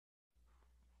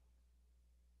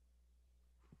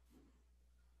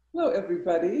Hello,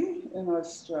 everybody in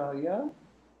Australia.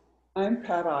 I'm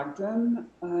Pat Ogden.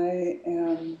 I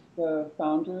am the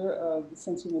founder of the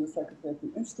Sensorimotor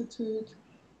Psychotherapy Institute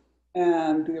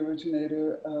and the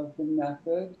originator of the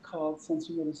method called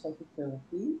Sensorimotor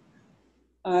Psychotherapy.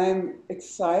 I'm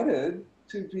excited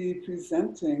to be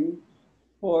presenting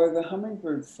for the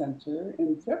Hummingbird Center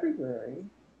in February.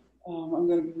 I'm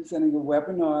going to be presenting a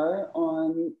webinar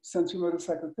on sensorimotor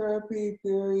psychotherapy,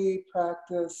 theory,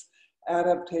 practice,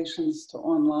 adaptations to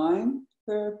online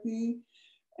therapy.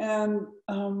 And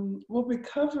we'll be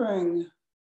covering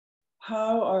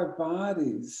how our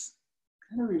bodies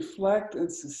kind of reflect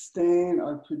and sustain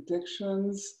our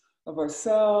predictions of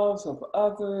ourselves, of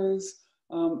others,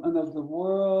 and of the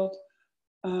world.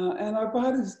 And our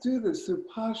bodies do this through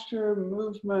posture,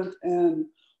 movement, and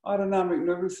autonomic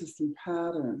nervous system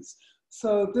patterns.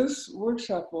 So this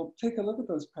workshop will take a look at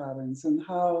those patterns and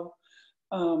how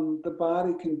the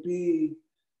body can be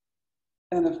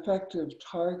an effective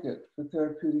target for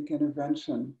therapeutic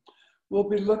intervention. We'll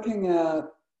be looking at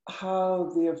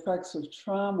how the effects of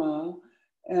trauma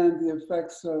and the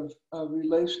effects of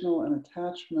relational and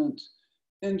attachment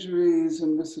injuries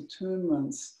and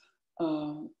misattunements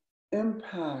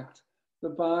impact the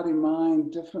body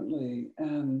mind differently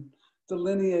and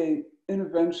delineate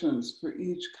interventions for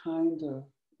each kind of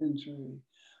injury.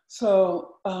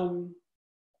 So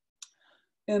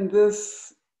in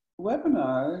this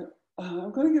webinar,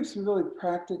 I'm going to give some really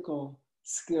practical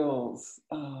skills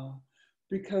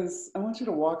because I want you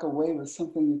to walk away with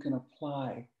something you can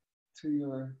apply to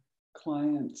your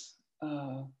clients,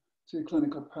 to your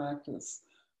clinical practice.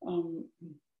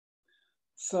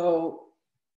 So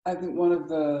I think one of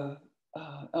the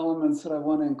elements that I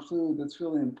want to include that's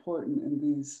really important in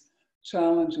these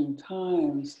challenging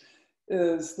times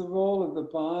is the role of the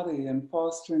body in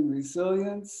fostering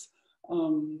resilience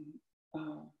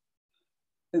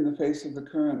in the face of the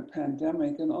current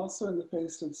pandemic and also in the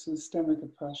face of systemic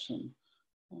oppression.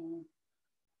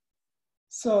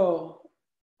 So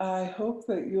I hope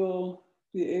that you'll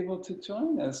be able to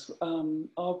join us.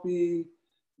 I'll be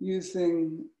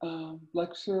using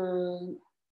lecture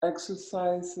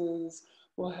exercises.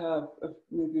 We'll have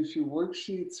maybe a few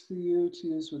worksheets for you to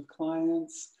use with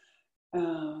clients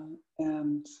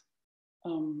and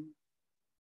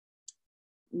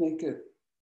make it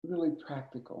really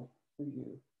practical for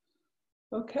you.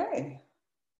 Okay,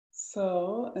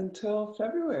 so until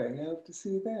February, I hope to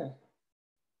see you there.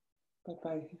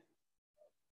 Bye-bye.